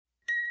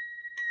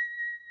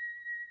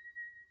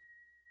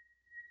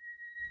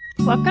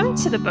Welcome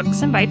to the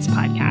Books and Bites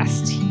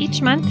podcast.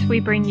 Each month, we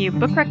bring you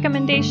book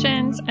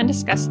recommendations and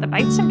discuss the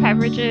bites and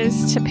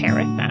beverages to pair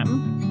with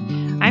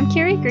them. I'm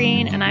Carrie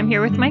Green, and I'm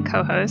here with my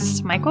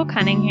co-hosts, Michael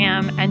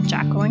Cunningham and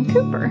Jacqueline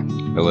Cooper.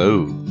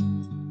 Hello.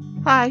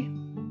 Hi.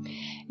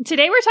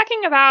 Today, we're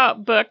talking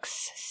about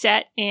books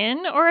set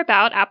in or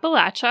about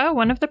Appalachia,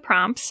 one of the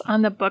prompts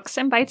on the Books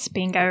and Bites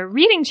Bingo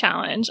Reading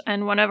Challenge.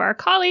 And one of our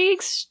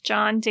colleagues,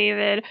 John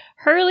David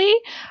Hurley,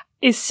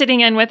 is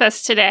sitting in with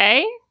us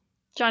today.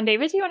 John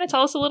David, do you want to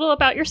tell us a little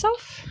about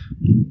yourself?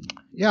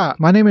 Yeah,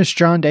 my name is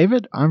John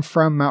David. I'm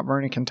from Mount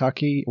Vernon,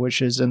 Kentucky,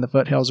 which is in the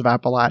foothills of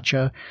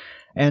Appalachia.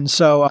 And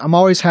so I'm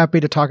always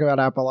happy to talk about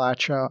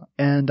Appalachia.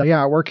 And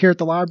I work here at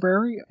the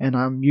library, and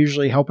I'm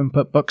usually helping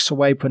put books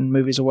away, putting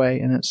movies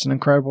away, and it's an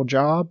incredible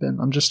job, and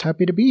I'm just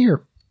happy to be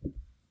here.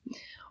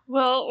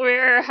 Well,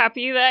 we're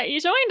happy that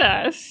you joined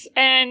us.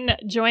 And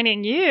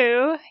joining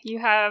you, you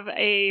have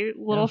a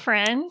little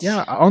friend.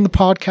 Yeah, on the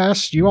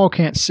podcast, you all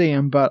can't see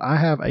him, but I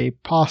have a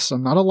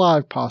possum, not a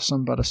live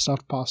possum, but a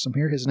stuffed possum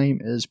here. His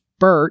name is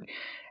Bert,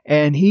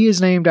 and he is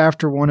named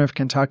after one of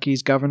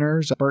Kentucky's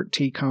governors, Bert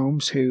T.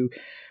 Combs, who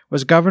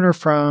was governor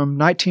from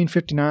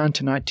 1959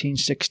 to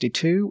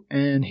 1962,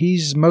 and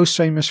he's most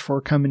famous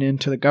for coming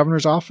into the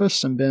governor's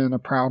office and being a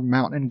proud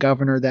mountain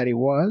governor that he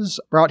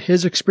was. Brought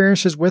his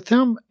experiences with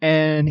him,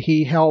 and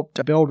he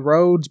helped build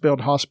roads,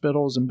 build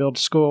hospitals, and build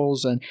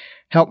schools, and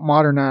help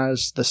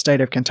modernize the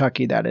state of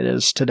Kentucky that it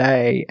is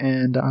today.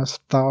 And I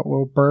thought,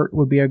 well, Bert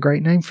would be a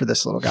great name for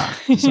this little guy.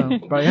 So,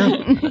 but yeah.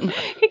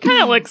 He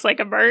kind of looks like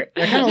a Bert.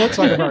 It kind of looks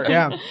like a Bert,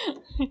 yeah.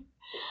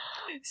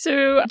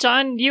 So,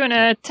 John, you want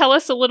to tell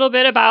us a little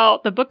bit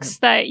about the books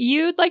that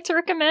you'd like to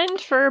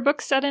recommend for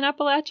books set in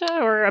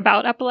Appalachia or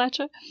about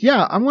Appalachia?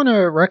 Yeah, I'm going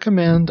to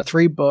recommend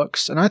 3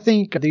 books, and I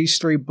think these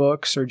 3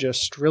 books are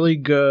just really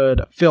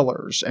good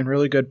fillers and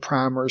really good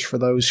primers for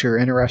those who are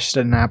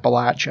interested in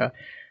Appalachia.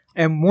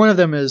 And one of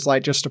them is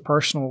like just a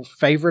personal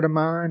favorite of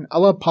mine. I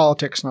love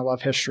politics and I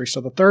love history. So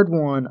the third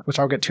one, which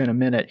I'll get to in a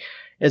minute,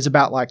 is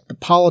about like the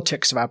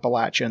politics of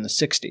Appalachia in the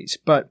 60s.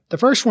 But the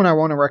first one I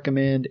want to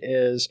recommend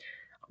is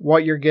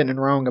What You're Getting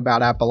Wrong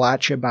About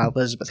Appalachia by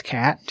Elizabeth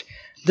Catt.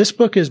 This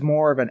book is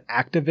more of an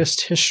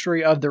activist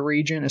history of the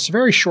region. It's a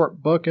very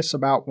short book. It's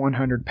about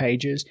 100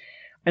 pages.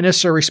 And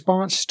it's a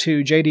response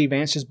to J.D.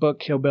 Vance's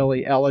book,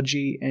 Hillbilly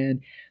Elegy.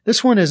 And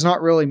this one is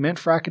not really meant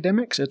for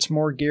academics. It's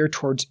more geared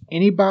towards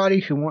anybody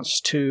who wants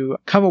to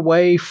come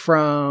away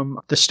from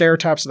the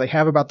stereotypes that they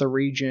have about the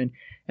region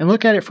and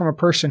look at it from a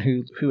person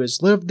who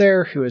has lived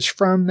there, who is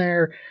from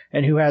there,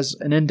 and who has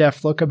an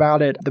in-depth look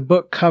about it. The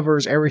book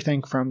covers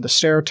everything from the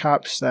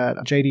stereotypes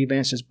that J.D.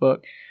 Vance's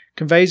book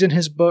conveys in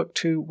his book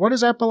to what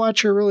is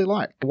Appalachia really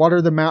like? What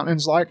are the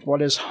mountains like?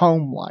 What is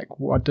home like?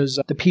 What does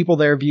the people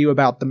there view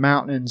about the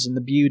mountains and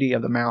the beauty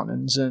of the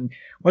mountains? And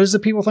what does the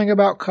people think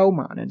about coal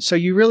mining? So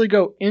you really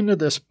go into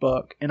this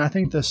book, and I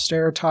think the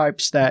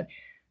stereotypes that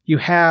you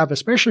have,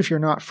 especially if you're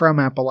not from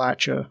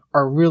Appalachia,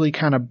 are really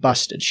kind of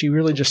busted. She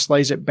really just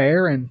lays it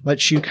bare and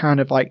lets you kind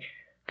of like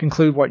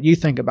conclude what you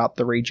think about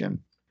the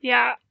region.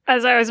 Yeah,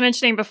 as I was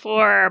mentioning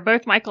before,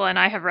 both Michael and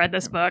I have read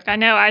this book. I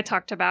know I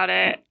talked about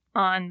it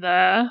on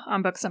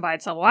Books and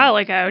Bites a while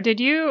ago.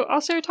 Did you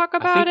also talk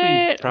about it?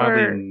 I think we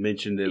probably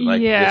mentioned it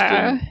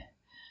just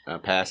in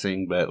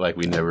passing, but like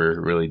we never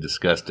really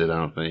discussed it, I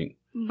don't think.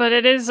 But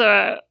it is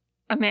I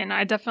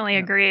definitely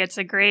agree. It's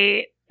a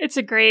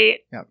great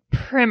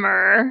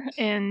primer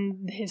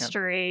in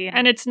history.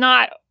 And it's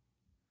not,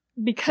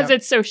 because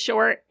it's so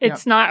short,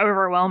 it's not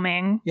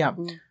overwhelming. Yeah.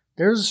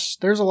 There's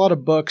a lot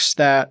of books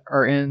that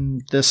are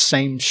in this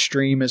same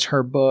stream as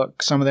her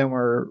book. Some of them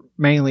are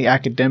mainly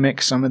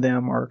academic. Some of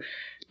them are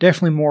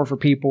definitely more for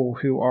people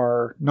who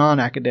are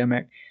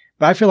non-academic.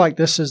 But I feel like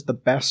this is the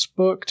best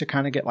book to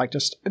kind of get like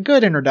just a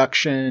good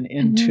introduction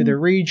into the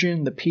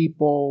region, the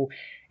people,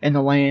 and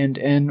the land,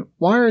 and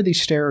why are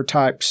these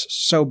stereotypes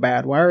so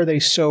bad? Why are they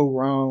so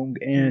wrong?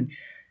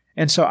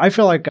 And so I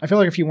feel like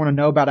if you want to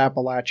know about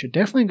Appalachia,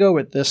 definitely go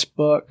with this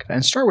book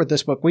and start with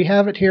this book. We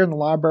have it here in the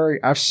library.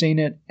 I've seen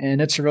it,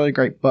 and it's a really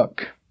great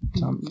book.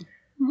 So,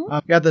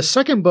 the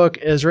second book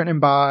is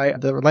written by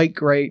the late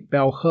great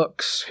Bell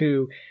Hooks,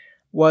 who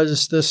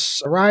was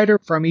this writer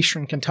from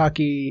Eastern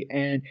Kentucky,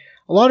 and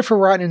a lot of her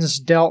writings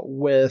dealt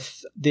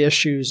with the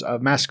issues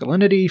of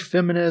masculinity,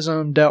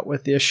 feminism, dealt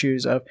with the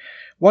issues of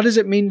what does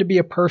it mean to be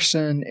a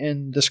person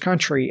in this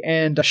country?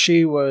 And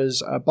she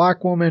was a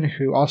black woman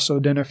who also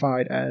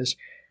identified as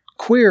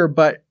queer,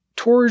 but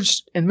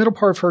towards in the middle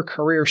part of her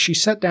career, she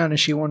sat down and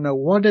she wanted to know,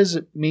 what does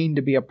it mean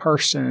to be a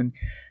person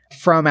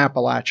from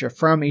Appalachia,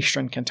 from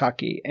Eastern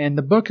Kentucky? And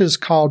the book is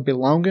called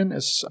Belongin'.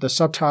 The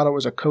subtitle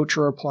is A Coach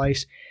or a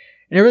Place.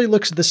 And it really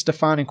looks at this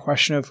defining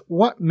question of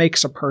what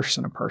makes a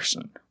person a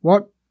person?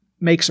 What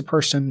makes a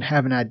person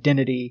have an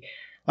identity?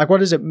 Like, what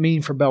does it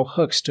mean for Bell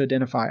Hooks to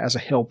identify as a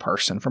hill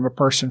person, from a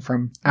person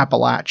from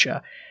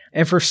Appalachia?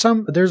 And for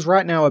some, there's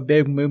right now a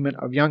big movement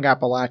of young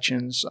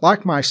Appalachians,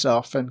 like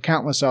myself and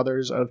countless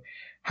others, of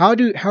how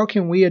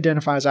can we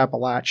identify as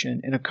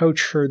Appalachian in a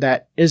culture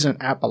that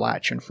isn't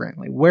Appalachian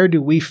friendly? Where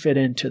do we fit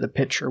into the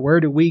picture? Where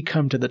do we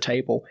come to the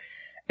table?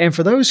 And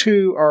for those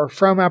who are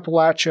from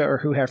Appalachia or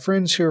who have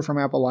friends who are from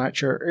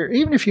Appalachia, or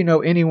even if you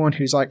know anyone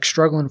who's like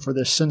struggling for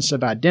this sense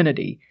of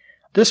identity,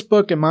 this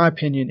book, in my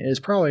opinion, is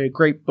probably a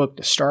great book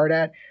to start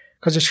at,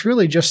 because it's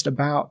really just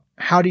about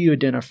how do you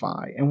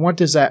identify and what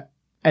does that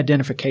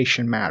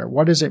identification matter?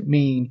 What does it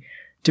mean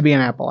to be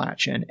an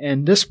Appalachian?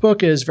 And this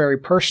book is very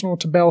personal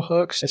to Bell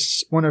Hooks.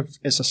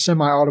 It's a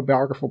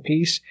semi-autobiographical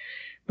piece,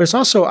 but it's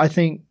also, I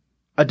think,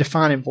 a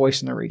defining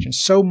voice in the region.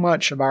 So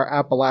much of our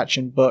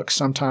Appalachian books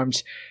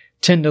sometimes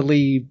tend to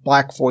leave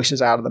Black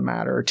voices out of the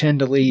matter, or tend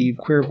to leave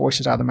queer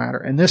voices out of the matter.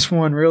 And this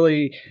one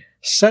really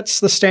sets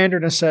the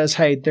standard and says,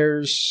 hey,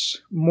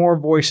 there's more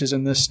voices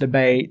in this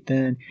debate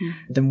than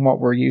what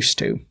we're used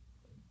to.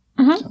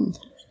 Mm-hmm.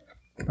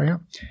 So, yeah.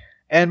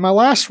 And my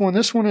last one,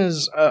 this one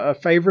is a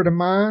favorite of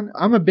mine.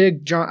 I'm a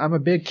big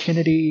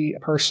Kennedy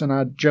person.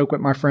 I joke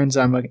with my friends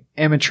I'm an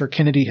amateur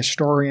Kennedy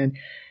historian.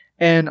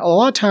 And a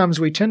lot of times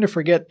we tend to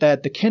forget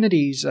that the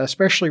Kennedys,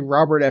 especially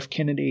Robert F.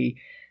 Kennedy,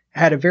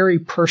 had a very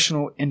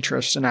personal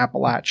interest in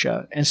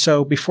Appalachia. And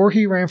so before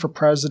he ran for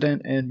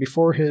president and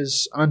before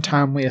his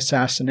untimely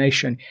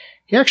assassination,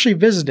 he actually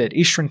visited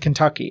Eastern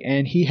Kentucky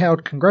and he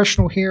held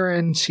congressional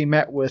hearings. He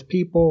met with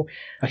people.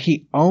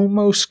 He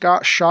almost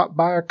got shot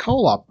by a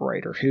coal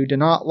operator who did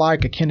not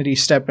like a Kennedy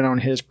stepping on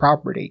his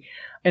property.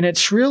 And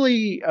it's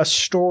really a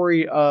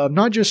story of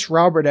not just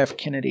Robert F.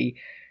 Kennedy,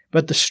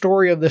 but the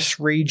story of this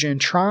region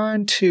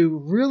trying to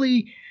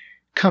really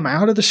come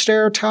out of the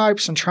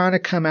stereotypes and trying to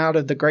come out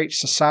of the Great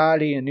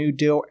Society and New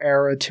Deal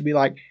era to be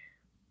like,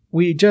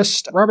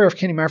 Robert F.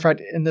 Kennedy, matter of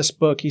fact, in this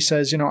book, he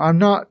says, I'm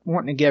not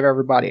wanting to give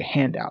everybody a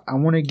handout. I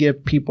want to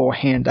give people a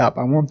hand up.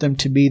 I want them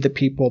to be the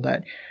people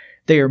that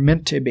they are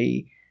meant to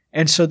be.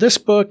 And so this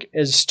book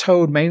is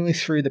told mainly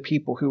through the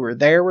people who were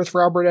there with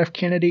Robert F.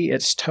 Kennedy.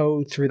 It's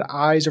told through the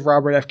eyes of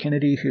Robert F.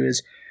 Kennedy, who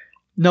is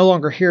no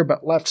longer here,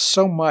 but left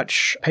so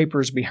much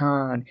papers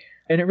behind.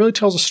 And it really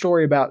tells a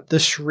story about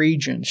this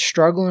region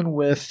struggling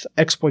with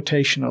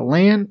exploitation of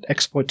land,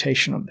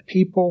 exploitation of the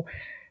people,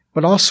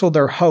 but also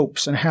their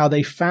hopes and how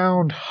they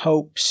found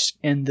hopes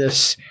in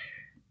this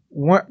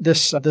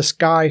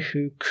guy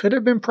who could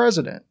have been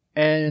president,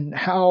 and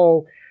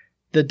how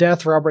the death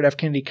of Robert F.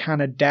 Kennedy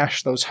kind of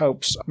dashed those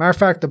hopes. Matter of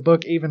fact, the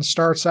book even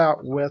starts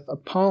out with a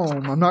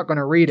poem. I'm not going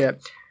to read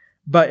it,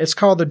 but it's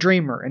called The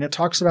Dreamer, and it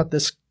talks about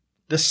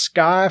this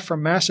guy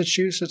from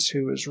Massachusetts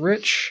who was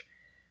rich,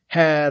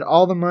 had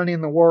all the money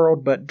in the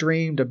world, but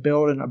dreamed of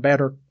building a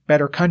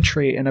better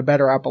country and a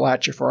better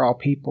Appalachia for all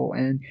people.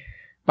 And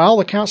by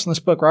all accounts in this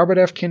book, Robert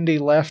F. Kennedy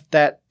left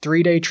that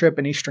 3-day trip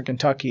in Eastern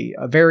Kentucky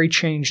a very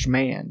changed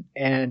man,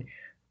 and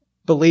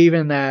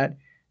believing that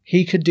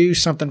he could do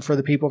something for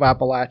the people of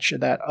Appalachia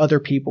that other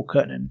people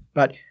couldn't.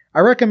 But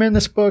I recommend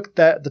this book.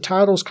 That the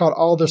title is called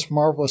All This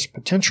Marvelous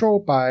Potential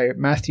by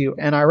Matthew,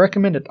 and I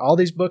recommend it. All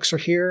these books are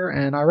here,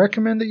 and I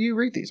recommend that you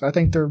read these. I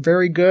think they're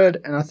very good,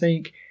 and I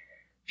think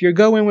if you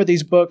go in with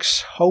these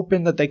books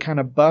hoping that they kind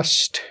of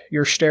bust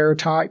your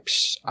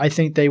stereotypes, I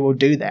think they will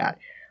do that.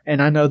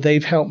 And I know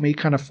they've helped me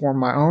kind of form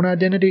my own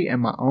identity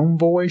and my own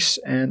voice,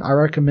 and I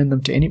recommend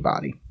them to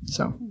anybody.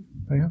 So,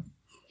 yeah.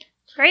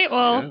 Great.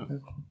 Well,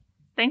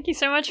 thank you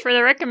so much for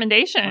the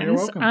recommendations. You're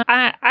welcome.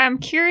 I'm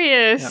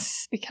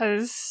curious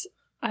because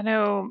I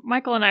know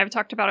Michael and I have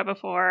talked about it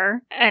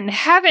before and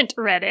haven't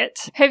read it.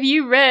 Have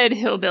you read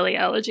Hillbilly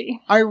Elegy?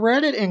 I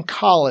read it in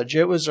college.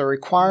 It was a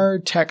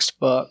required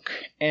textbook,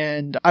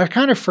 and I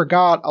kind of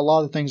forgot a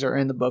lot of things that are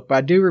in the book, but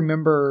I do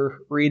remember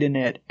reading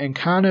it and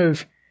kind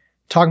of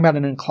talking about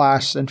it in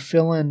class and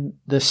feeling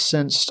this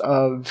sense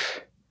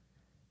of,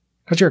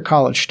 because you're a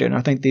college student,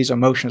 I think these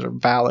emotions are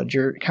valid.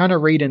 You're kind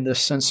of reading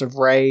this sense of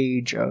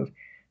rage of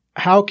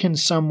how can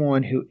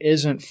someone who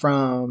isn't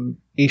from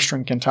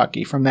Eastern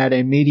Kentucky, from that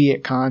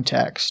immediate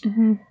context,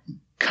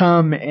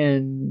 come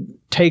and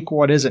take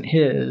what isn't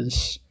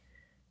his,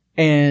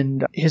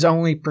 and his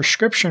only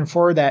prescription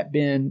for that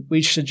being,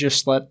 we should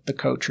just let the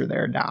culture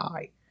there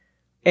die.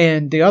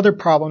 And the other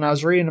problem, I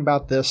was reading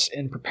about this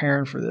in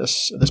preparing for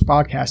this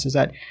podcast, is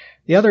that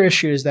the other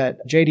issue is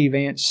that J.D.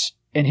 Vance,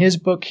 in his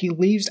book, he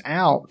leaves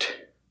out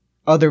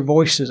other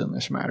voices in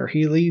this matter.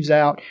 He leaves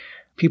out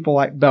people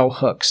like Bell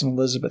Hooks and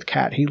Elizabeth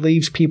Catt. He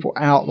leaves people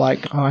out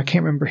like, I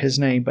can't remember his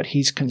name, but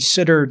he's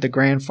considered the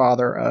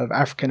grandfather of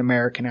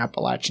African-American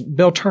Appalachian.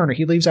 Bill Turner.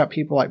 He leaves out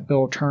people like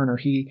Bill Turner.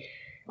 He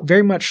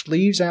very much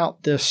leaves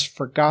out this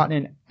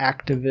forgotten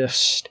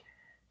activist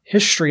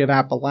history of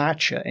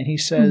Appalachia. And he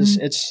says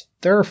it's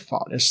their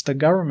fault. It's the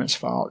government's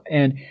fault.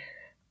 And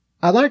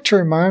I'd like to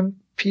remind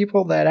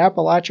people that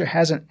Appalachia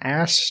hasn't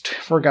asked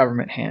for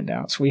government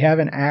handouts. We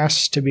haven't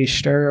asked to be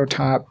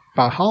stereotyped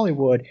by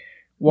Hollywood.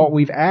 What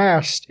we've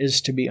asked is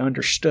to be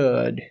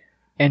understood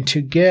and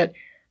to get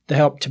the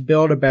help to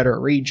build a better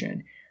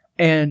region.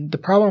 And the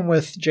problem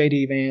with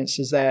J.D. Vance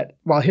is that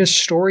while his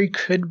story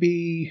could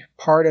be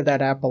part of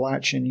that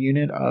Appalachian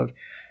unit of,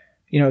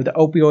 The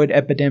opioid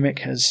epidemic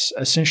has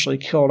essentially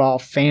killed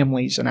off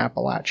families in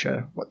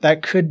Appalachia.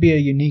 That could be a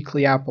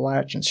uniquely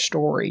Appalachian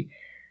story.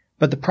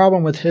 But the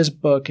problem with his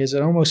book is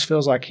it almost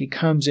feels like he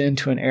comes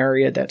into an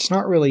area that's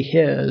not really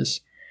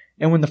his.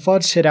 And when the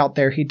floods hit out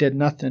there, he did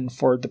nothing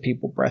for the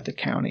people of Breathitt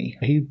County.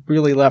 He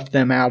really left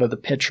them out of the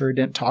picture,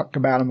 didn't talk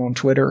about them on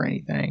Twitter or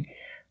anything.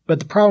 But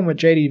the problem with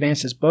J.D.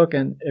 Vance's book,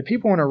 and if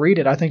people want to read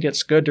it, I think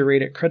it's good to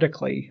read it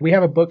critically. We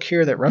have a book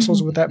here that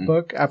wrestles with that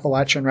book,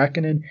 Appalachian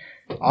Reckoning.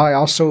 I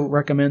also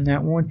recommend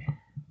that one.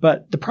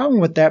 But the problem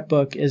with that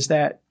book is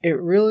that it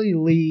really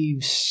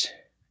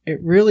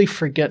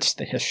forgets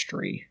the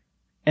history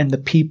and the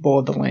people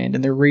of the land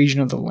and the region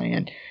of the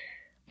land.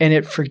 And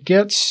it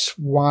forgets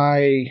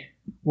why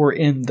we're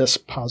in this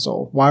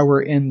puzzle, why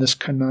we're in this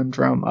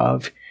conundrum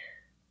of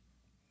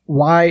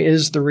why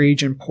is the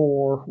region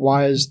poor?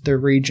 Why is the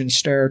region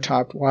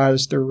stereotyped? Why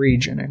is the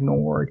region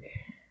ignored?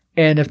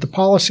 And if the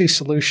policy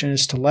solution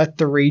is to let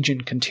the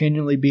region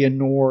continually be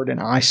ignored and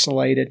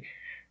isolated,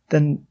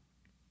 then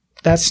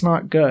that's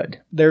not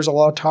good. There's a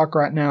lot of talk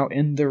right now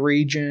in the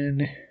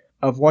region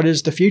of what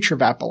is the future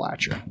of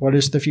Appalachia? What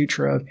is the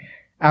future of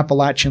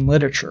Appalachian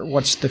literature?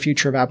 What's the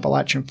future of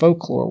Appalachian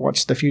folklore?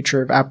 What's the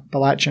future of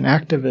Appalachian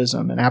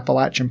activism and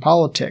Appalachian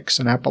politics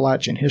and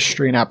Appalachian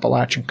history and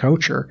Appalachian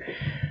culture?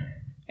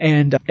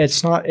 And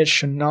it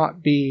should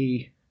not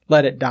be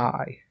let it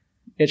die.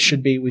 It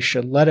should be we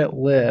should let it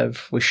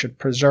live, we should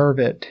preserve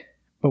it,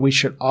 but we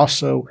should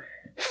also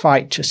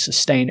fight to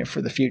sustain it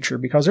for the future,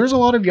 because there's a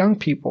lot of young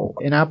people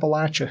in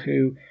Appalachia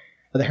who,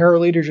 the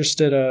Herald Leader just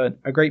did a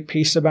great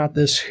piece about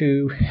this,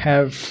 who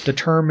have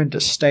determined to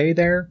stay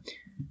there,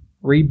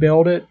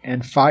 rebuild it,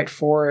 and fight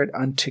for it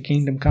until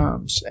kingdom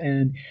comes.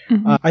 And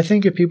I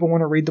think if people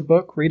want to read the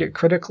book, read it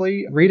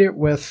critically, read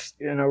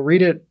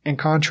it in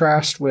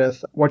contrast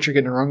with what you're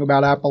getting wrong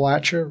about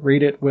Appalachia,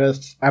 read it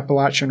with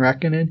Appalachian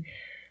Reckoning,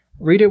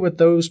 read it with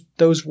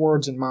those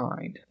words in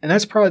mind. And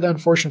that's probably the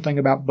unfortunate thing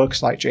about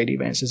books like J.D.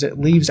 Vance, is it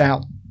leaves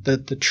out the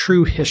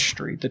true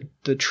history,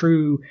 the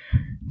true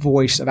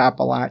voice of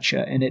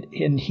Appalachia,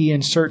 and he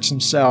inserts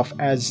himself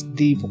as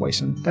the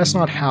voice, and that's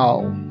not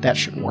how that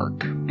should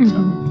work.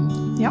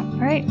 Yep. All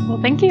right.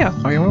 Well, thank you.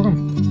 Oh, you're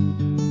welcome.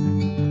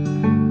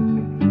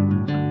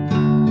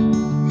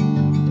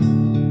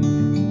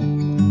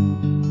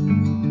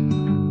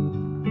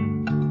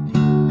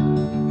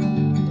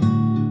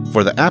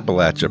 For the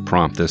Appalachia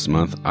prompt this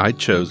month, I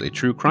chose a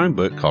true crime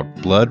book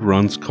called Blood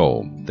Runs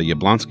Cold, The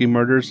Yablonsky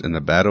Murders and the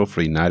Battle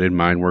for the United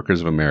Mine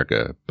Workers of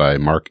America by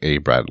Mark A.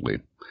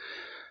 Bradley.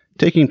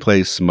 Taking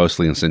place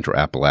mostly in central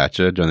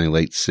Appalachia during the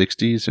late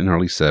 60s and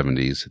early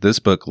 70s, this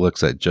book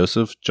looks at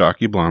Joseph Jock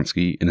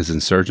Yablonsky and his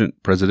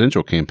insurgent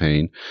presidential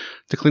campaign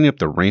to clean up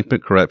the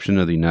rampant corruption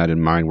of the United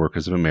Mine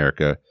Workers of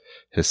America,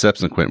 his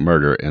subsequent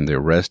murder, and the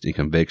arrest and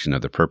conviction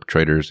of the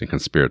perpetrators and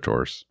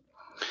conspirators.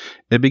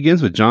 It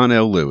begins with John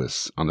L.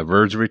 Lewis, on the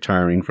verge of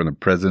retiring from the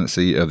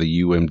presidency of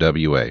the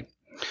UMWA.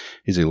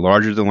 He's a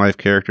larger-than-life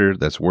character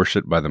that's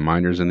worshipped by the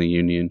miners in the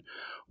union,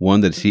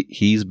 one that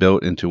he's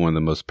built into one of the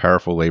most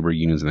powerful labor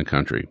unions in the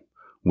country,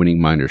 winning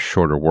miners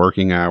shorter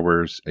working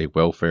hours, a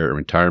welfare and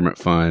retirement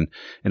fund,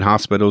 and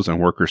hospitals and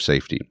worker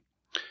safety.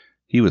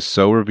 He was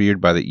so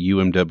revered by the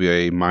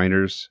UMWA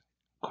miners,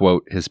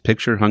 quote, his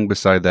picture hung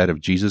beside that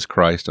of Jesus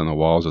Christ on the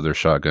walls of their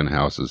shotgun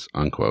houses,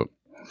 unquote.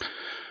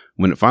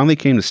 When it finally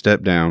came to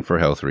step down for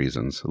health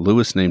reasons,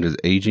 Lewis named his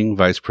aging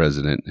vice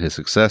president his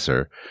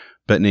successor,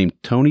 but named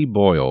Tony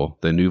Boyle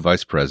the new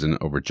vice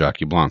president over Jock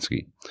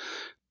Yablonsky.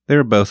 They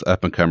were both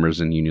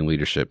up-and-comers in union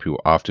leadership who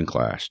often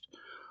clashed.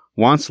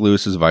 Once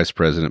Lewis's vice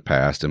president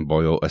passed and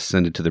Boyle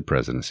ascended to the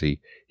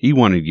presidency, he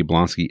wanted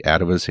Yablonsky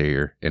out of his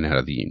hair and out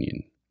of the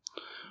union.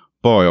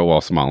 Boyle,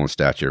 while small in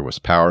stature, was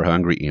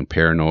power-hungry and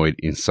paranoid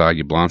and saw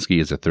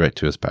Yablonsky as a threat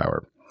to his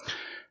power.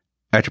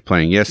 After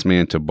playing yes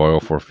man to Boyle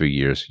for a few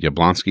years,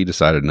 Yablonsky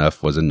decided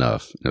enough was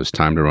enough, and it was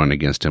time to run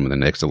against him in the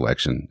next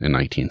election in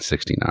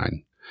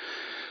 1969.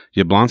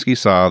 Yablonsky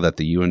saw that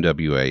the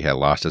UMWA had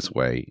lost its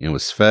way and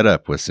was fed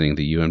up with seeing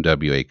the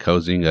UMWA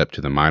cozying up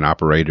to the mine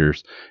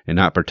operators and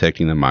not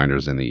protecting the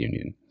miners in the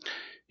union.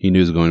 He knew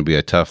it was going to be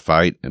a tough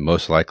fight and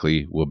most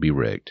likely would be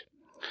rigged.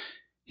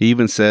 He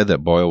even said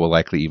that Boyle would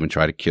likely even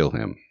try to kill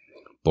him.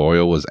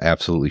 Boyle was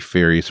absolutely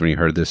furious when he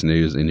heard this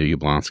news and knew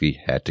Yablonsky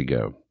had to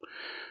go.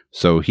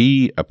 So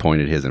he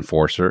appointed his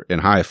enforcer and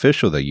high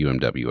official of the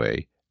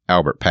UMWA,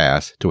 Albert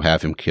Pass, to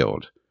have him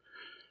killed.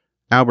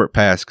 Albert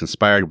Pass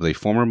conspired with a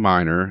former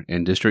miner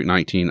and District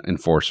 19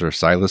 enforcer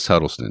Silas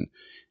Huddleston,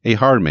 a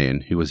hard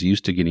man who was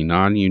used to getting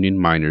non-union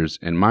miners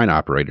and mine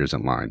operators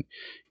in line,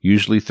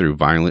 usually through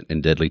violent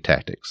and deadly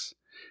tactics.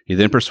 He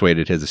then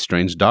persuaded his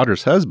estranged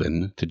daughter's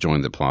husband to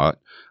join the plot,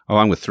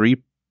 along with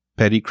 3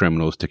 petty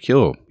criminals to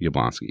kill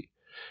Yablonsky.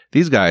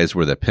 These guys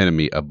were the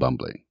epitome of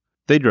bumbling.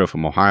 They drove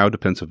from Ohio to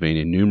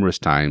Pennsylvania numerous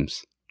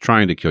times,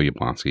 trying to kill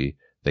Yablonsky.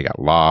 They got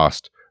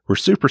lost, were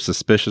super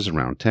suspicious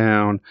around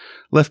town,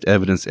 left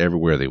evidence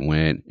everywhere they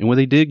went, and when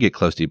they did get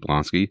close to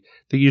Yablonsky,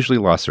 they usually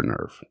lost their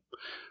nerve.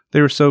 They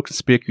were so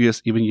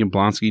conspicuous, even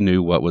Yablonsky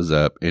knew what was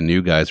up and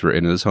knew guys were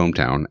in his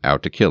hometown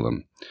out to kill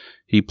him.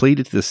 He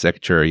pleaded to the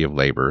Secretary of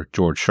Labor,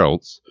 George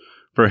Shultz,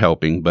 for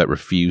helping, but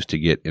refused to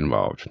get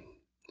involved.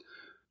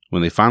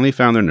 When they finally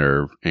found their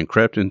nerve and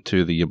crept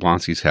into the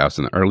Yablonskys' house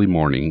in the early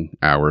morning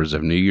hours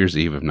of New Year's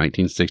Eve of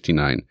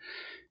 1969,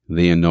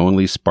 they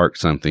unknowingly sparked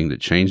something that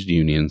changed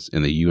unions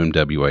in the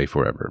UMWA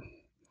forever.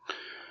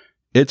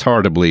 It's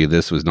hard to believe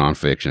this was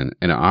nonfiction,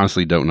 and I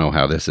honestly don't know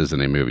how this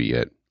isn't a movie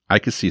yet. I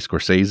could see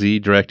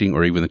Scorsese directing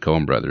or even the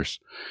Coen brothers.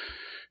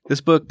 This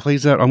book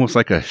plays out almost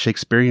like a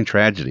Shakespearean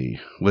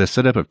tragedy, with a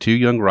setup of two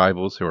young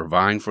rivals who are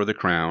vying for the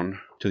crown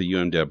to the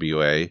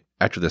UMWA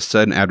after the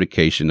sudden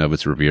abdication of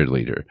its revered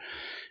leader.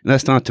 And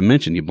that's not to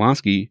mention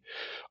Yablonsky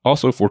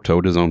also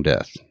foretold his own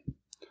death.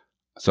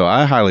 So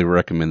I highly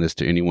recommend this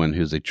to anyone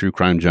who's a true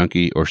crime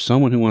junkie or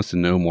someone who wants to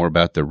know more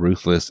about the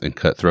ruthless and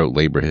cutthroat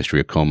labor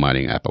history of coal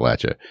mining in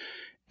Appalachia.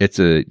 It's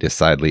a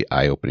decidedly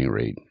eye-opening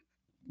read.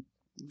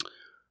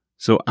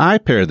 So I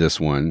pair this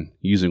one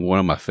using one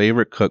of my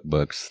favorite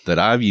cookbooks that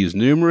I've used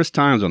numerous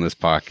times on this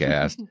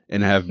podcast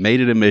and have made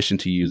it a mission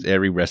to use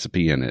every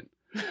recipe in it.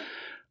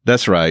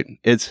 That's right,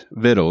 it's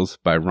Vittles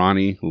by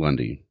Ronnie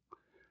Lundy.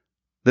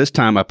 This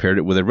time I paired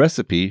it with a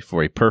recipe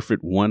for a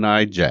perfect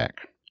one-eyed jack.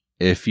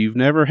 If you've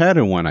never had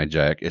a one-eyed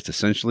jack, it's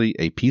essentially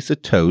a piece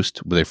of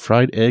toast with a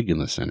fried egg in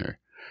the center.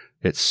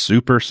 It's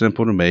super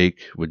simple to make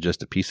with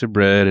just a piece of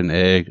bread, an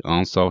egg,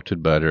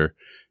 unsalted butter,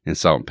 and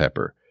salt and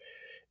pepper.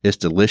 It's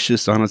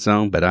delicious on its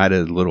own, but I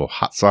added a little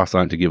hot sauce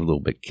on it to give it a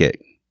little bit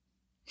kick.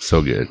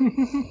 So good.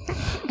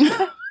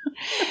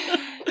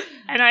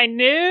 And I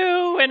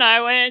knew when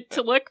I went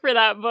to look for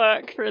that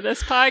book for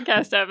this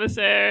podcast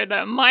episode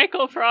that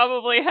Michael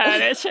probably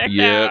had it checked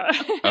out.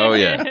 Oh,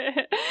 yeah.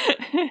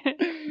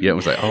 Yeah, it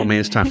was like, oh, man,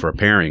 it's time for a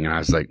pairing. And I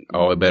was like,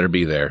 oh, it better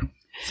be there.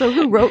 So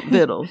who wrote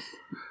Vittles?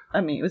 I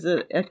mean, was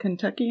it a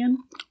Kentuckian?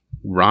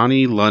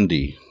 Ronnie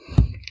Lundy.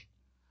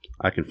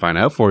 I can find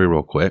out for you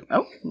real quick.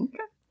 Oh, okay.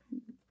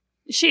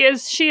 She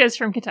is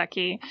from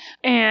Kentucky.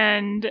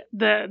 And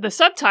the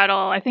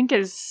subtitle, I think,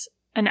 is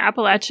An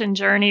Appalachian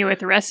Journey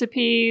with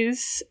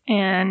Recipes.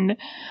 And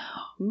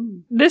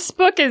this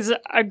book is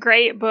a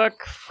great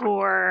book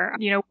for,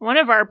 one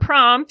of our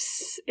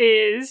prompts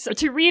is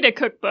to read a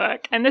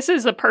cookbook. And this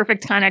is the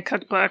perfect kind of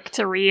cookbook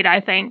to read, I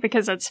think,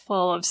 because it's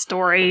full of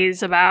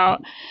stories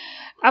about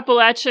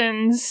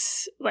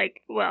Appalachians,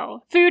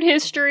 food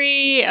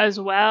history, as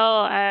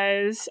well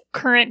as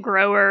current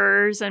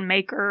growers and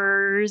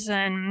makers.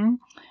 And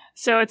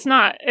so it's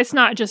not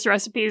just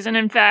recipes. And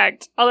in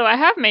fact, although I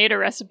have made a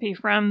recipe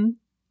from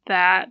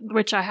that,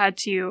 which I had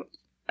to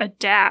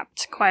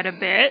adapt quite a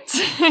bit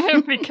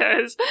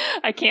because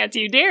I can't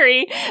do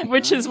dairy,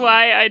 which is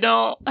why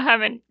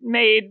haven't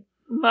made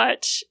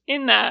much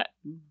in that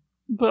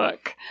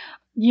book.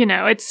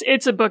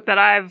 It's a book that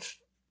I've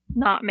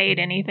not made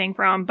anything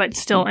from, but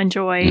still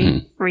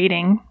enjoy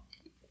reading.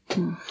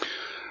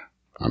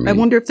 I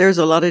wonder if there's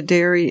a lot of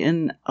dairy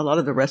in a lot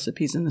of the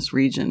recipes in this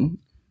region.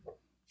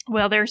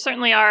 Well, there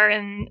certainly are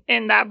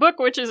in that book,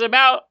 which is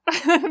about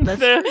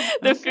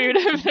the food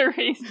of the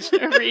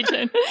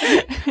region.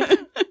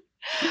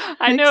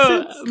 I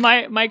know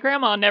my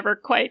grandma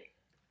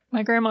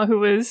my grandma, who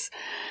was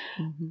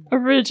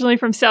originally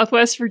from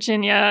Southwest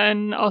Virginia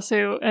and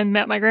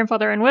met my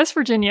grandfather in West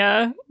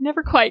Virginia,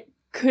 never quite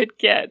could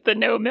get the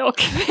no milk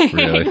thing.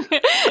 Really?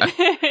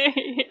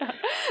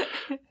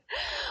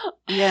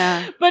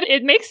 Yeah. But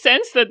it makes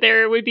sense that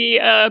there would be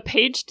a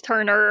page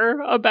turner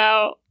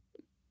about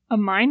a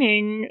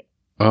mining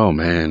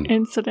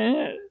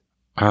incident.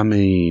 I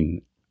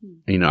mean,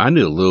 I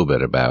knew a little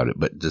bit about it,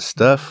 but just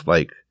stuff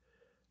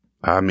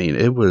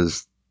it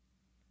was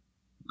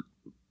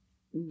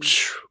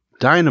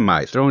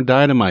dynamite, throwing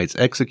dynamites,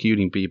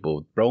 executing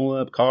people, blowing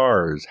up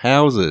cars,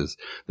 houses.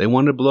 They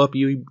wanted to blow up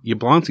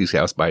Yablonsky's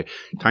house by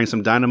tying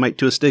some dynamite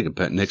to a stick and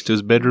put it next to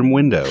his bedroom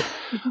window.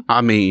 I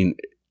mean,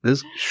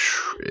 it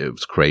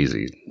was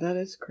crazy. That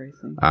is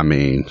crazy. I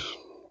mean...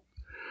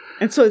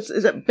 And so is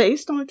it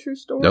based on a true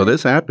story? No,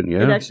 this happened,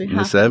 yeah. It actually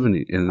happened?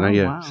 In the 70s.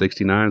 And wow.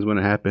 69 is when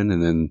it happened.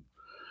 And then,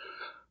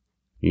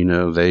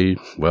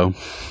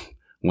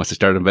 once they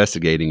started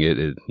investigating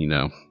it,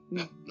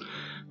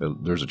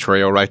 there's a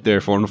trail right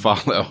there for them to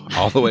follow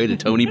all the way to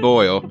Tony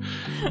Boyle.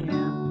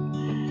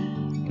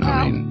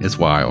 I mean, it's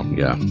wild,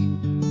 yeah.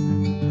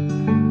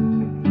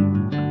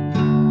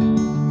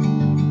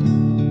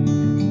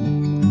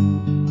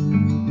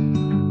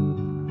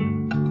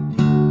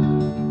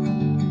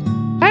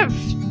 I have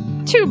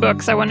two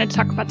books I wanted to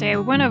talk about today.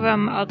 One of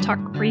them I'll talk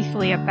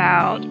briefly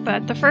about,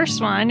 but the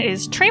first one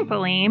is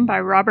Trampoline by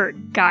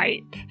Robert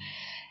Gipe.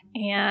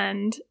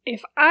 And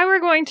if I were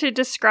going to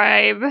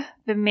describe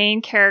the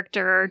main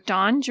character,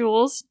 Don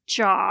Jules'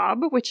 job,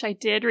 which I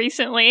did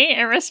recently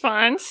in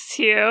response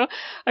to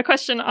a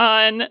question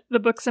on the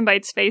Books and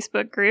Bites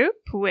Facebook group,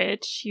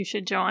 which you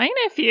should join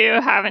if you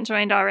haven't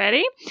joined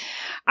already,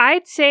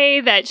 I'd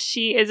say that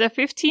she is a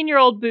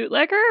 15-year-old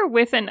bootlegger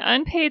with an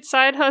unpaid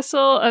side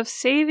hustle of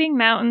saving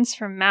mountains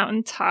from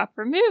mountaintop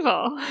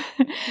removal.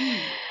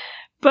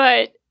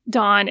 But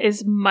Dawn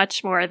is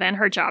much more than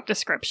her job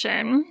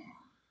description.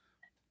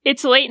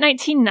 It's late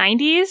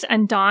 1990s,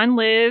 and Dawn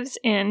lives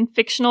in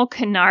fictional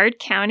Kennard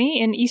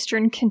County in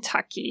eastern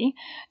Kentucky.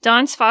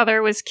 Dawn's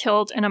father was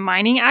killed in a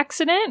mining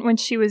accident when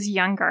she was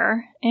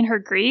younger. In her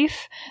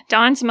grief,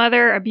 Dawn's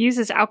mother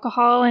abuses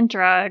alcohol and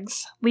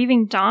drugs,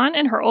 leaving Dawn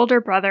and her older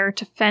brother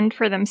to fend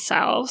for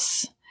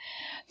themselves.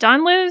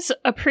 Dawn lives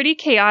a pretty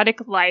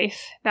chaotic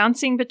life,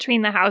 bouncing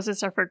between the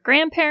houses of her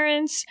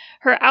grandparents,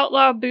 her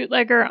outlaw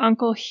bootlegger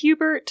Uncle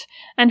Hubert,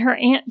 and her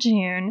Aunt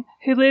June,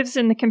 who lives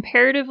in the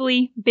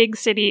comparatively big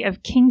city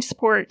of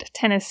Kingsport,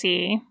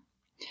 Tennessee.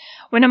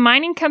 When a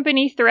mining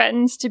company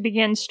threatens to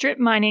begin strip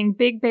mining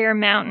Big Bear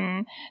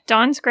Mountain,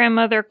 Dawn's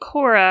grandmother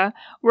Cora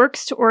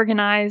works to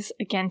organize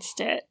against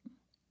it.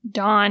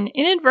 Dawn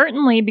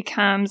inadvertently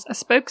becomes a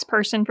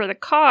spokesperson for the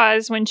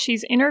cause when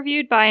she's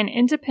interviewed by an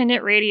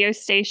independent radio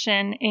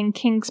station in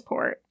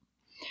Kingsport.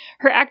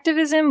 Her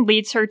activism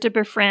leads her to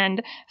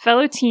befriend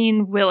fellow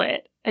teen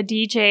Willett, a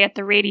DJ at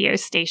the radio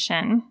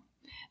station.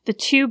 The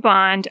two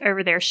bond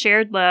over their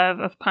shared love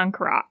of punk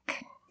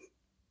rock.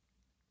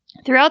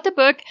 Throughout the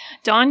book,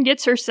 Dawn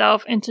gets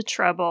herself into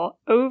trouble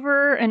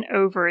over and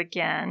over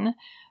again,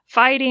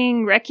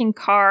 fighting, wrecking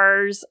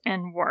cars,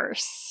 and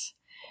worse.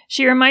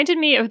 She reminded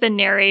me of the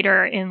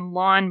narrator in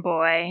Lawn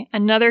Boy,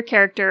 another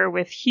character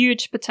with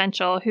huge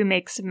potential who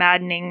makes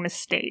maddening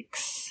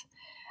mistakes.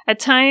 At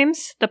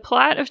times, the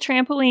plot of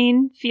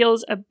Trampoline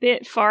feels a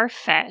bit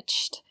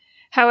far-fetched.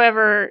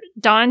 However,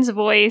 Dawn's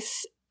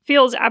voice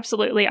feels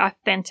absolutely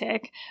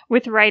authentic,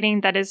 with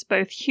writing that is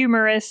both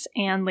humorous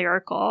and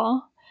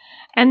lyrical.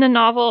 And the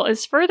novel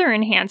is further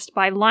enhanced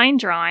by line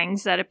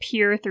drawings that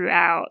appear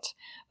throughout,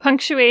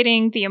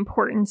 punctuating the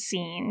important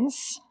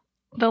scenes.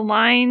 The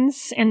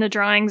lines in the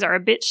drawings are a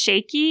bit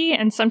shaky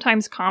and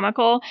sometimes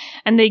comical,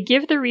 and they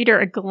give the reader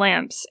a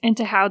glimpse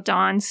into how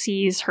Dawn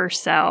sees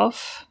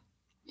herself.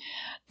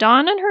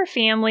 Dawn and her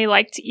family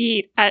like to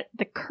eat at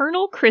the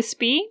Colonel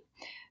Crispy,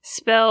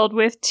 spelled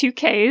with 2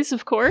 Ks,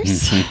 of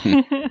course,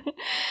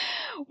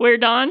 where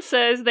Dawn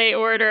says they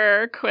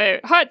order,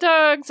 quote, hot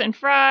dogs and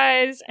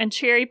fries and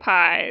cherry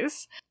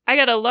pies. I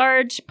got a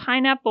large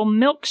pineapple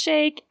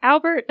milkshake,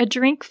 Albert, a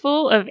drink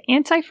full of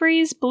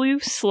antifreeze blue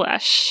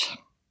slush.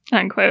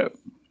 Unquote.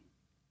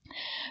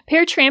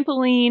 Pair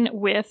Trampoline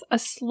with a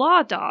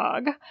slaw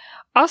dog,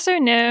 also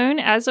known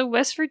as a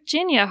West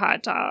Virginia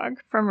hot dog,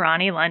 from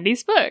Ronnie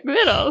Lundy's book,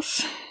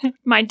 Vittles.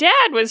 My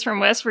dad was from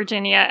West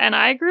Virginia, and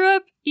I grew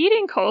up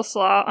eating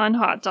coleslaw on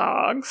hot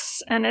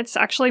dogs, and it's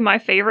actually my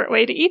favorite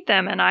way to eat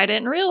them, and I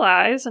didn't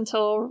realize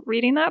until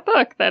reading that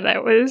book that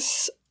it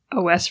was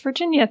a West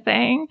Virginia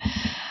thing.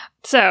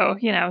 So,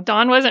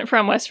 Dawn wasn't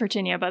from West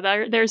Virginia, but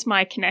there's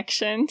my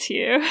connection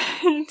to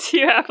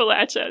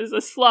Appalachia as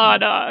a slaw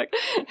dog.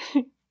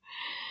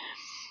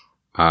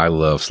 I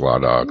love slaw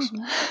dogs.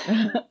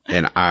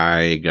 And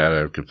I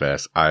gotta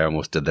confess, I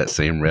almost did that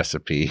same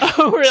recipe.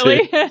 Oh,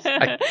 really?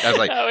 I was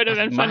like, that would have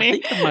been funny. I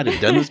think I might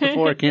have done this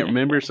before. I can't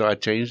remember, so I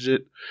changed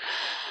it.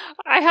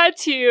 I had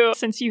to,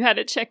 since you had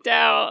it checked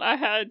out, I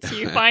had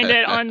to find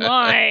it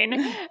online.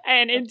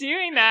 And in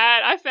doing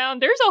that, I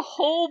found there's a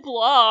whole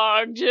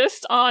blog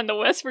just on the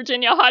West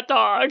Virginia hot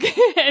dog.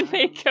 And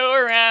they go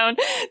around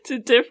to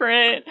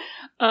different,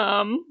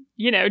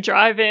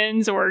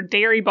 drive-ins or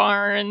dairy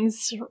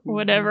barns,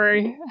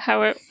 whatever.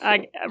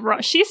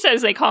 She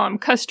says they call them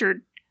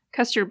custard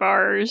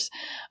bars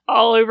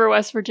all over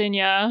West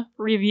Virginia,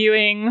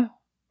 reviewing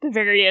the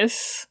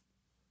various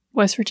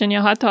West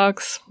Virginia hot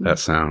dogs. That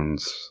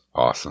sounds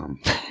awesome.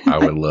 I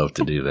would love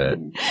to do that.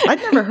 I'd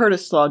never heard of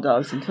slaw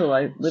dogs until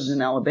I lived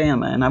in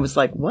Alabama, and I was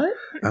like, what?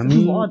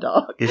 Slaw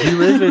dog? If you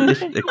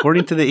live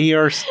according to the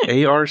ARC,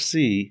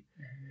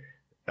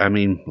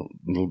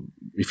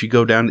 if you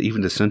go down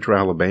even to central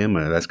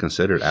Alabama, that's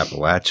considered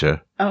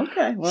Appalachia.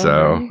 Okay. Well,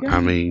 so,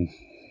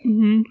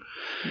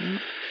 Mm-hmm.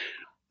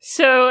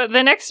 So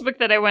the next book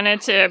that I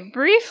wanted to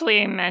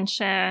briefly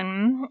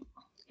mention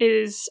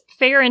is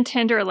Fair and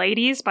Tender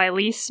Ladies by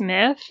Lee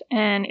Smith,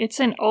 and it's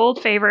an old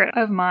favorite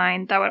of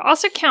mine that would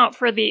also count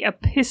for the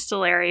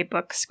epistolary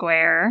book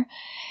square.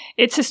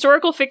 It's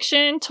historical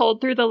fiction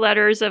told through the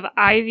letters of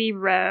Ivy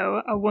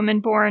Rowe, a woman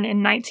born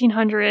in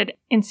 1900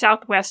 in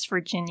Southwest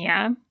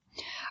Virginia.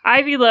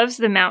 Ivy loves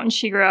the mountain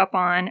she grew up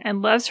on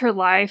and loves her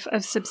life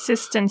of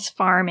subsistence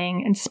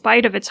farming in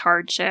spite of its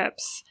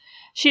hardships.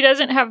 She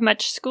doesn't have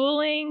much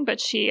schooling,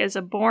 but she is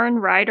a born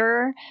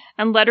writer,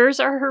 and letters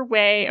are her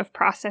way of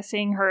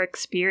processing her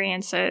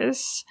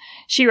experiences.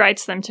 She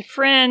writes them to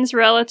friends,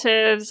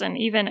 relatives, and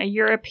even a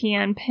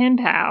European pen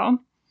pal.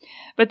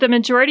 But the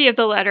majority of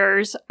the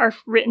letters are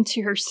written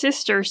to her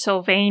sister,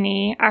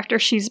 Sylvanie, after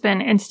she's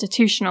been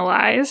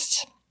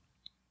institutionalized.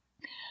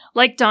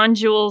 Like Don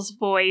Juel's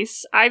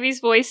voice, Ivy's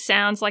voice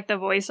sounds like the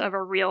voice of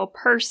a real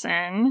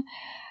person.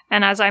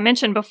 And as I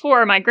mentioned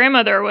before, my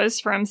grandmother was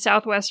from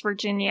Southwest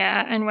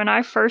Virginia, and when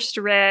I first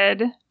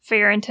read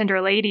Fair and Tender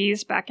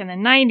Ladies back in the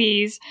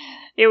 90s,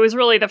 it was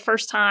really the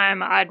first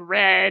time I'd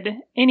read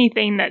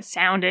anything that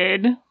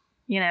sounded,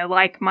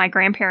 like my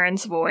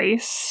grandparents'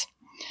 voice.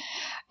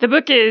 The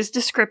book is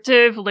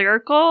descriptive,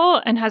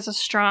 lyrical, and has a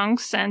strong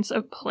sense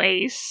of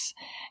place.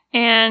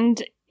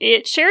 And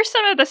It shares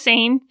some of the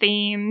same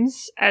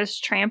themes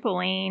as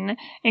Trampoline,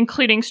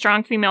 including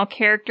strong female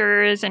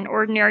characters and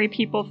ordinary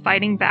people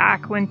fighting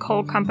back when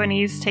coal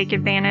companies take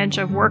advantage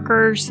of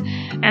workers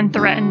and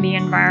threaten the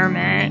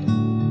environment.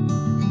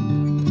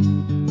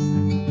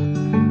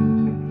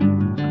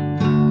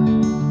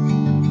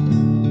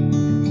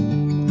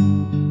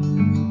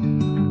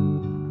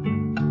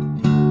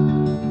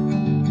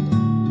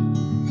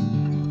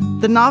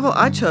 The novel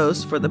I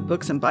chose for the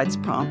Books and Bites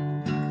prompt,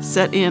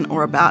 set in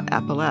or about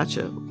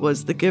Appalachia,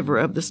 was The Giver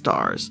of the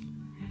Stars.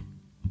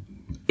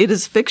 It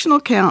is a fictional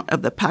account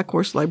of the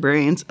Packhorse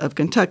Librarians of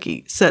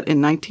Kentucky, set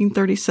in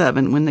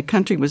 1937 when the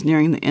country was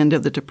nearing the end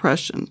of the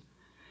Depression.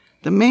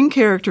 The main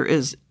character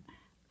is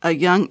a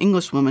young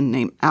Englishwoman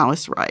named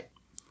Alice Wright.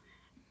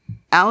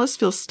 Alice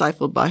feels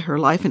stifled by her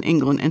life in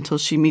England until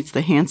she meets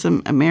the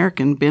handsome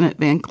American Bennett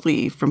Van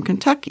Cleve from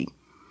Kentucky.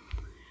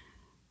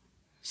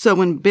 So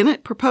when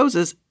Bennett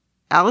proposes,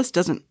 Alice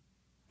doesn't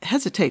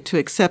hesitate to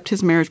accept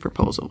his marriage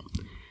proposal.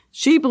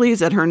 She believes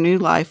that her new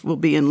life will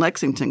be in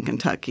Lexington,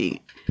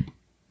 Kentucky,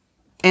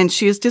 and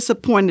she is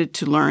disappointed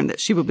to learn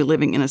that she will be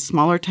living in a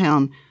smaller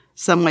town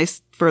some way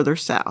further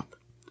south.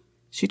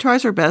 She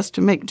tries her best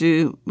to make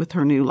do with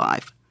her new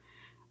life,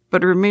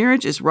 but her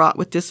marriage is wrought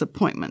with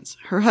disappointments.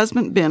 Her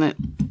husband, Bennett,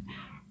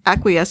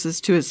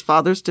 acquiesces to his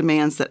father's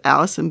demands that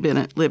Alice and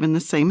Bennett live in the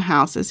same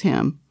house as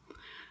him.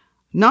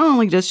 Not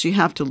only does she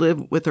have to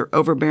live with her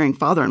overbearing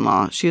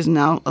father-in-law, she is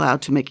now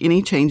allowed to make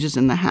any changes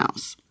in the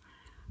house.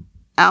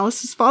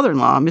 Alice's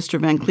father-in-law, Mr.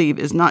 Van Cleve,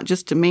 is not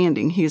just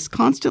demanding, he is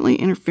constantly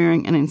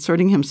interfering and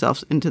inserting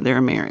himself into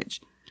their marriage.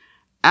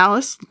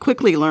 Alice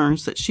quickly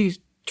learns that she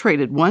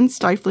traded one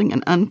stifling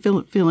and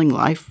unfulfilling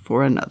life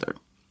for another.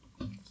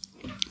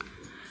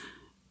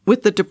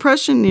 With the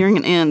Depression nearing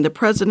an end, the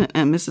President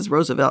and Mrs.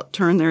 Roosevelt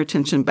turn their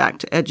attention back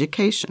to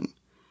education.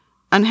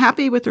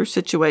 Unhappy with her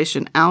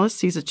situation, Alice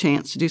sees a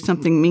chance to do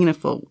something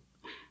meaningful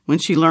when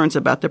she learns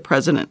about the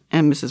President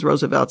and Mrs.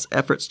 Roosevelt's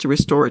efforts to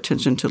restore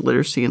attention to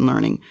literacy and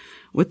learning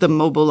with the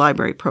mobile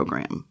library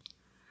program.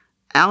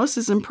 Alice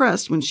is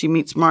impressed when she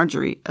meets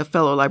Marjorie, a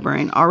fellow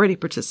librarian already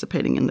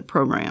participating in the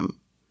program.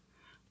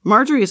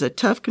 Marjorie is a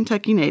tough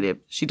Kentucky native.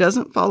 She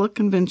doesn't follow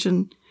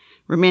convention,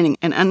 remaining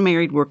an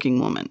unmarried working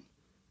woman.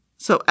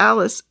 So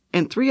Alice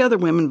and 3 other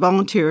women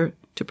volunteer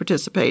to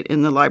participate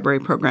in the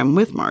library program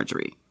with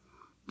Marjorie.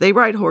 They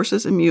ride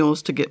horses and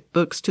mules to get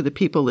books to the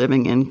people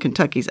living in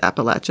Kentucky's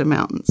Appalachian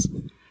Mountains.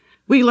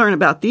 We learn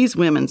about these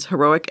women's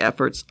heroic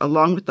efforts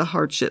along with the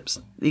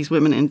hardships these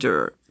women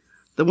endure.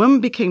 The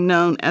women became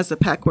known as the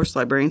Packhorse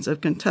Librarians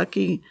of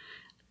Kentucky.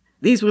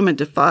 These women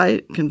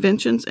defied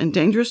conventions and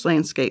dangerous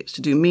landscapes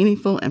to do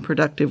meaningful and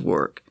productive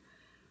work.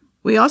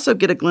 We also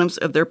get a glimpse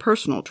of their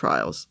personal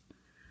trials.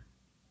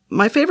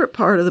 My favorite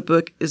part of the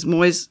book is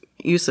Moy's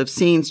use of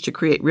scenes to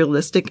create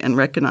realistic and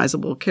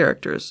recognizable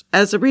characters.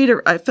 As a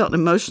reader, I felt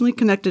emotionally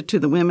connected to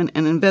the women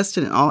and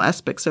invested in all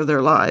aspects of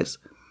their lives.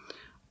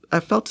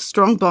 I felt a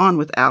strong bond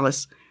with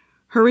Alice.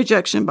 Her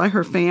rejection by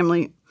her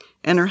family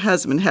and her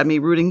husband had me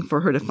rooting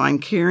for her to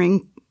find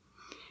caring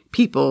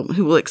people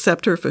who will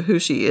accept her for who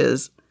she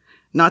is,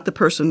 not the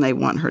person they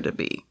want her to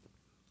be.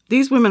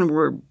 These women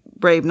were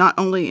brave not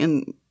only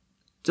in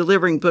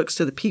delivering books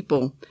to the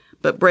people,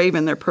 but brave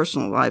in their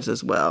personal lives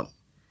as well.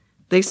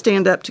 They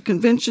stand up to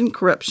convention,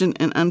 corruption,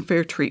 and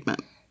unfair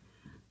treatment.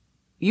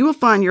 You will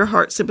find your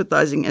heart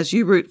sympathizing as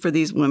you root for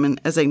these women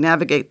as they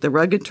navigate the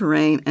rugged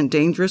terrain and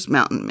dangerous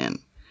mountain men.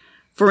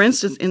 For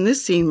instance, in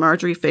this scene,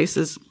 Marjorie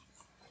faces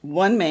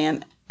one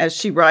man as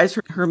she rides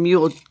her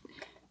mule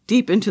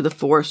deep into the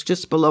forest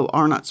just below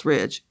Arnott's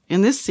Ridge.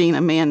 In this scene,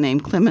 a man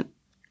named Clement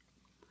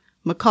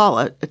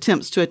McCullough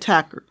attempts to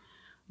attack her.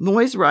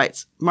 Moyes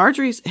writes,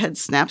 Marjorie's head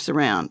snaps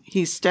around.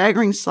 He's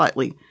staggering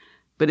slightly,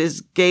 but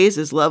his gaze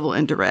is level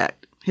and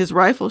direct. His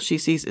rifle, she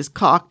sees, is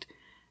cocked,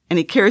 and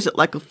he carries it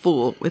like a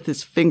fool with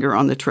his finger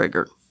on the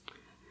trigger.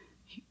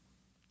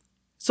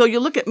 So you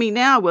look at me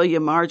now, will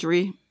you,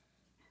 Marjorie?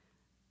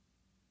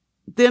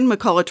 Then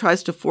McCullough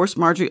tries to force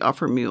Marjorie off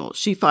her mule.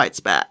 She fights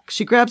back.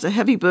 She grabs a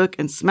heavy book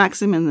and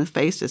smacks him in the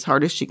face as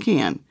hard as she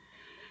can.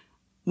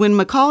 When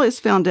McCullough is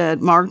found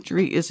dead,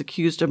 Marjorie is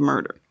accused of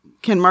murder.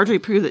 Can Marjorie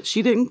prove that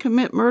she didn't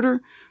commit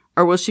murder,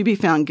 or will she be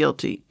found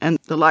guilty and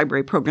the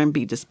library program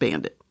be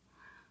disbanded?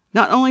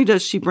 Not only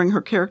does she bring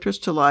her characters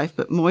to life,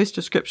 but Moy's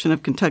description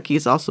of Kentucky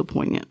is also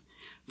poignant.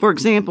 For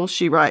example,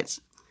 she writes,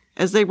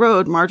 as they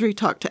rode, Marjorie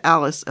talked to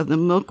Alice of the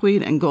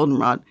milkweed and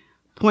goldenrod,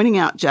 pointing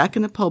out Jack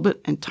in the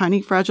pulpit and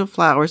tiny fragile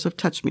flowers of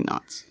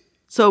touch-me-nots.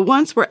 So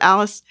once where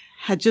Alice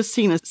had just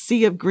seen a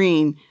sea of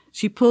green,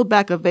 she pulled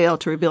back a veil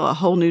to reveal a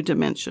whole new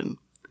dimension.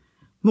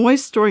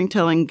 Moy's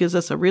storytelling gives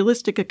us a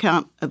realistic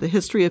account of the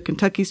history of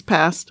Kentucky's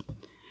past,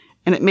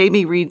 and it made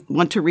me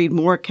want to read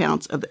more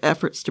accounts of the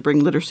efforts to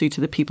bring literacy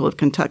to the people of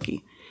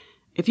Kentucky.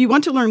 If you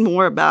want to learn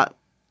more about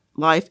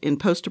life in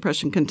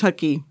post-Depression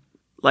Kentucky,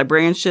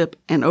 librarianship,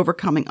 and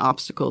overcoming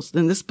obstacles,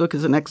 then this book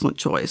is an excellent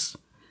choice.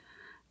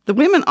 The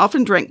women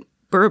often drank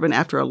bourbon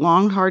after a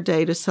long, hard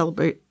day to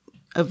celebrate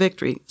a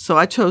victory, so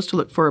I chose to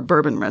look for a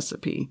bourbon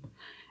recipe.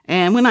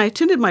 And when I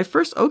attended my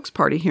first Oaks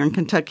party here in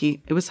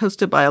Kentucky, it was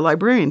hosted by a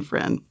librarian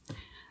friend.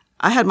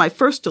 I had my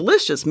first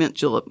delicious mint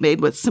julep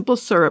made with simple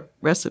syrup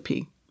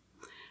recipe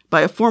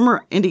by a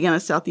former Indiana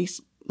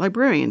Southeast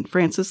librarian,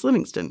 Frances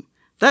Livingston.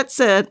 That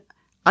said,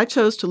 I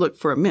chose to look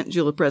for a mint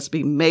julep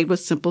recipe made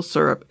with simple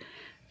syrup.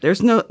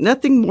 There's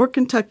nothing more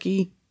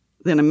Kentucky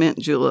than a mint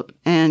julep,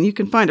 and you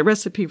can find a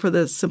recipe for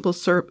the simple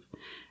syrup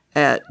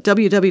at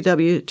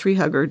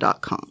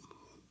www.treehugger.com.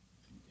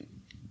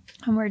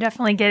 And we're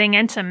definitely getting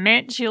into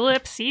mint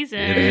julep season.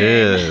 It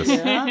is.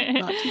 Yeah,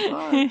 not too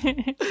far.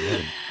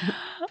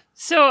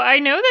 So I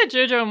know that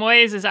JoJo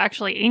Moyes is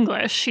actually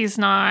English. She's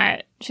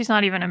not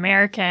even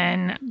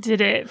American.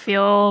 Did it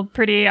feel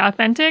pretty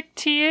authentic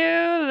to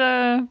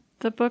you,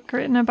 the book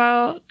written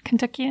about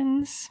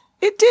Kentuckians?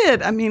 It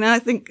did. I mean, I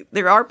think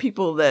there are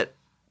people that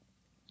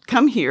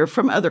come here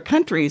from other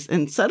countries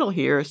and settle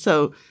here.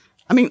 So,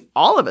 I mean,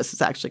 all of us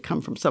has actually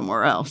come from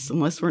somewhere else,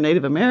 unless we're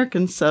Native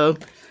Americans. So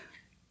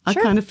I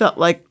kind of felt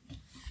like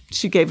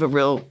she gave us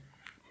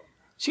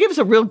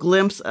a real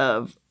glimpse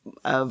of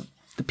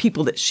the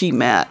people that she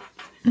met.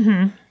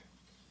 Mm-hmm.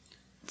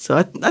 So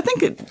I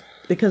think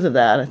because of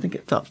that, I think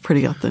it felt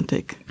pretty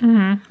authentic.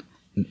 Mm-hmm.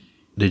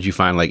 Did you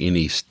find like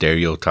any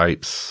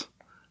stereotypes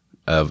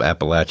of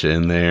Appalachia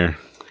in there?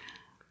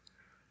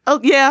 Oh,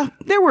 yeah,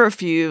 there were a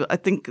few. I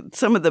think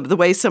some of the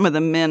way some of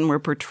the men were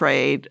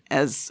portrayed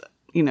as,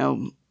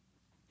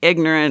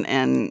 ignorant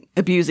and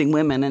abusing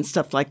women and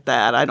stuff like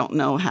that. I don't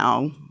know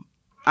how.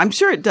 I'm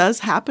sure it does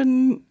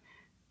happen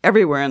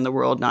everywhere in the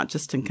world, not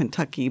just in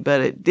Kentucky,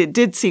 but it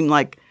did seem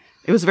like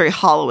it was a very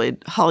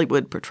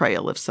Hollywood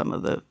portrayal of some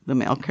of the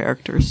male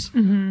characters.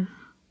 Mm-hmm.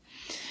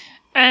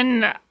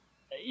 And,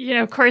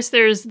 of course,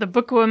 there's The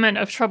Bookwoman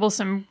of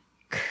Troublesome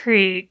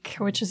Creek,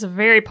 which is a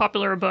very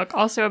popular book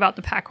also about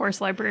the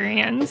Packhorse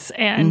librarians.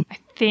 And I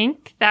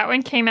think that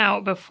one came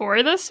out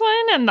before this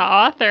one. And the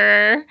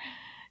author,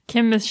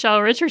 Kim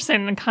Michelle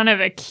Richardson, kind of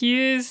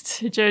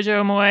accused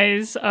JoJo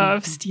Moyes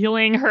of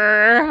stealing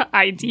her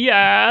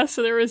idea.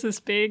 So there was this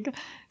big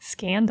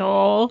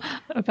scandal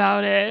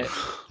about it.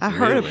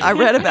 I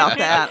read about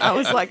that. I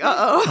was like,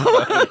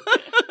 uh-oh.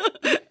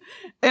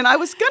 And I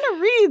was going to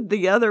read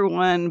the other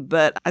one,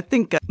 but I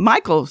think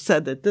Michael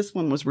said that this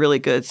one was really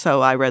good, so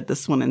I read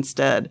this one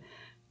instead.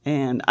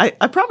 And I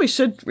probably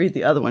should read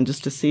the other one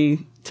just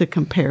to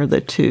compare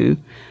the two.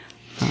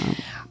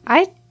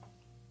 I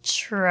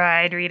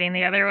tried reading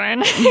the other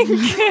one.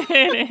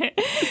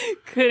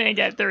 couldn't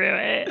get through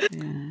it.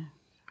 Yeah.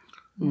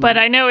 But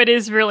I know it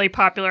is really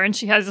popular, and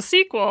she has a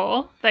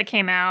sequel that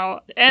came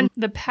out. And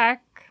the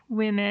Pack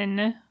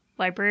Women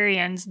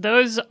Librarians,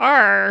 those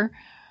are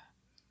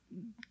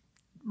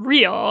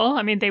real.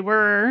 I mean, they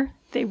were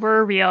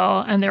real,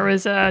 and there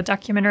was a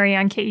documentary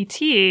on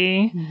KET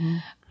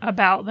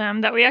about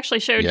them that we actually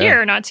showed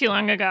here not too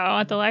long ago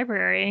at the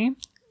library.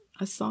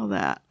 I saw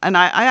that, and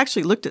I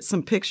actually looked at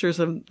some pictures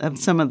of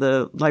some of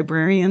the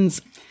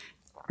librarians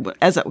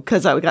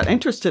because I got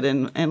interested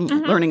in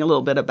learning a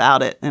little bit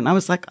about it, and I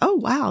was like, oh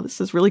wow,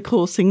 this is really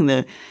cool seeing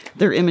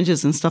their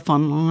images and stuff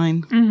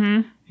online.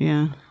 Mm-hmm.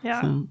 Yeah.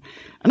 So,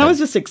 and I was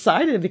just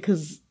excited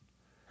because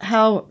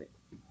how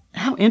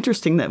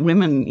interesting that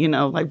women,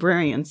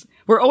 librarians,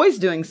 we're always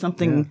doing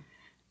something,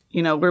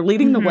 we're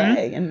leading the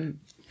way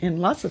in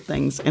lots of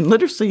things, and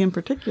literacy in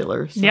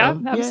particular. So, yeah,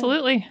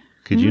 absolutely. Yeah.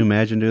 Could you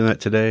imagine doing that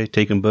today,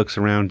 taking books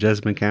around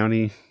Jessamine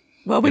County?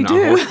 Well, we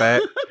do. On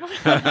horseback?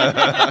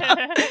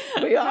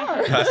 We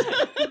are.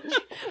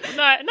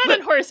 Not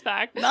on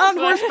horseback. Not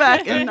on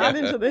horseback and not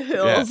into the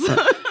hills.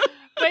 Yeah.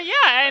 But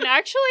yeah, and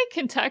actually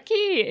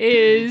Kentucky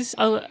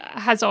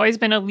has always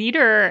been a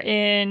leader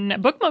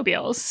in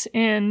bookmobiles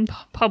in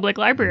public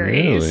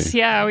libraries. Really?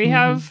 Yeah, we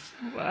have,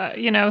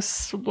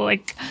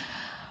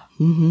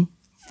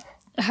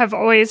 have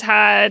always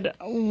had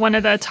one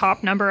of the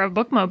top number of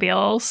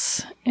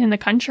bookmobiles in the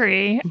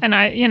country. And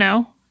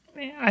I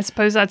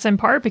suppose that's in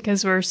part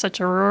because we're such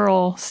a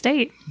rural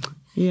state.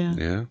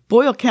 Yeah.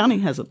 Boyle County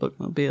has a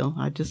bookmobile.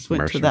 I just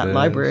went to that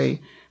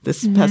library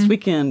this past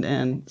weekend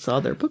and saw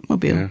their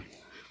bookmobile. Yeah.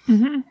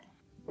 Mm-hmm.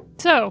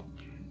 So,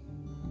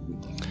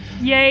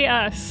 yay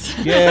us.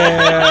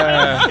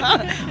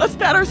 Yeah. Let's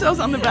pat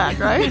ourselves on the back,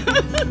 right?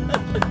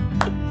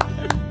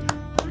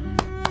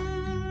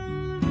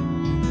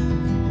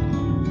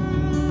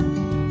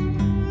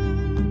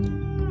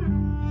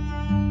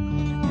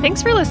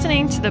 Thanks for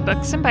listening to the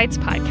Books and Bites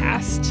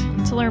podcast.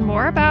 To learn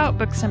more about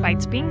Books and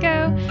Bites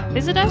Bingo,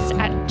 visit us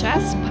at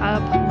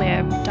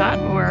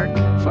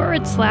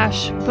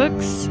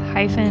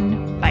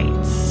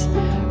jesspublib.org/books-bites.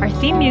 Our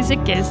theme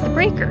music is The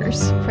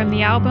Breakers from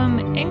the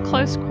album In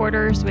Close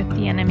Quarters with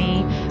the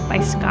Enemy by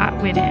Scott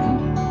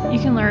Whitten.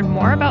 You can learn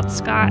more about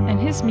Scott and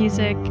his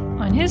music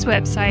on his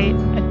website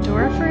at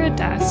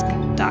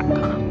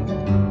doorforadesk.com.